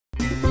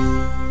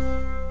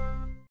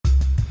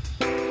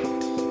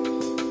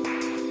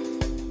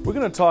We're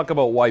going to talk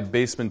about why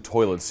basement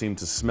toilets seem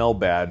to smell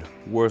bad,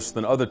 worse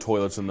than other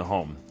toilets in the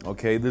home.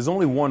 Okay, there's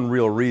only one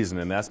real reason,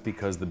 and that's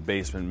because the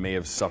basement may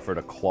have suffered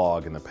a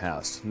clog in the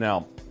past.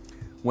 Now,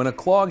 when a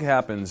clog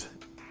happens,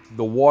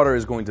 the water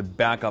is going to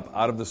back up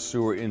out of the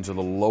sewer into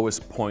the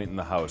lowest point in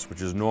the house,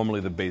 which is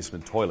normally the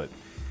basement toilet.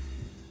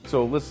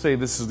 So let's say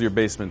this is your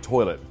basement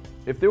toilet.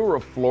 If there were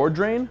a floor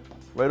drain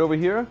right over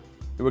here,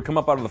 it would come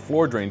up out of the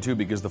floor drain too,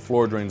 because the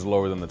floor drain's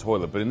lower than the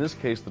toilet. But in this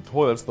case, the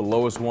toilet's the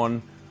lowest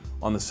one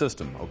on the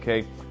system,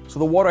 okay? So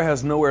the water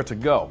has nowhere to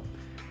go.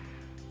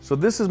 So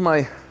this is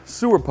my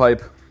sewer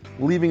pipe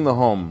leaving the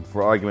home,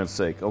 for argument's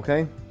sake,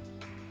 okay?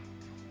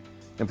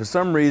 And for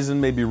some reason,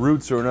 maybe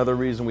roots or another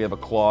reason, we have a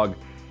clog,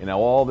 and now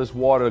all this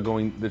water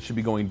that should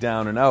be going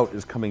down and out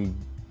is coming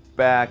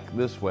back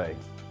this way,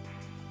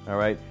 all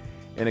right?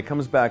 And it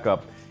comes back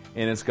up,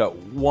 and it's got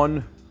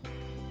one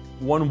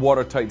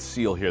watertight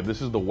seal here.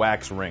 This is the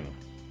wax ring.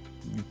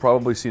 You've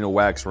probably seen a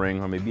wax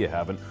ring, or maybe you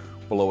haven't,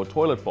 below a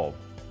toilet bowl.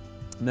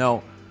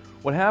 Now,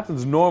 what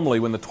happens normally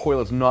when the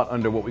toilet's not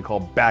under what we call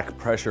back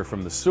pressure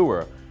from the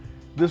sewer,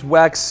 this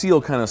wax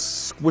seal kind of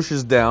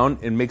squishes down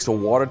and makes a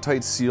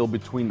watertight seal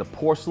between the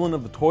porcelain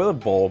of the toilet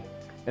bowl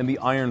and the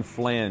iron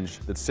flange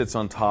that sits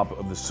on top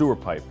of the sewer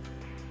pipe.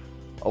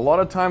 A lot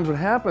of times what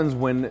happens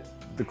when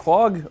the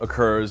clog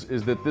occurs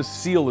is that this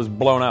seal is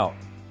blown out,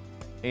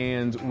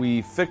 and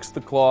we fix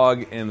the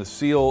clog and the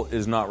seal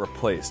is not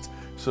replaced.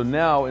 So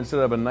now,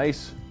 instead of a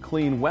nice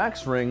clean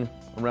wax ring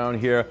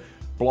around here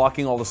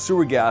blocking all the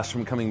sewer gas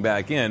from coming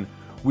back in,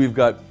 we've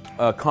got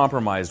a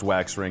compromised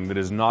wax ring that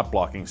is not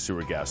blocking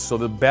sewer gas. So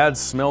the bad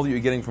smell that you're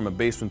getting from a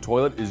basement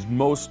toilet is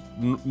most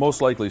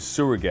likely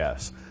sewer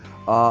gas.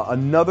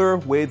 Another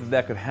way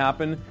that could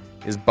happen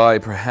is by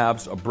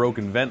perhaps a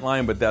broken vent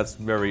line, but that's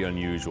very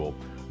unusual.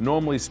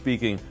 Normally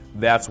speaking,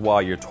 that's why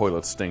your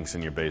toilet stinks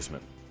in your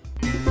basement.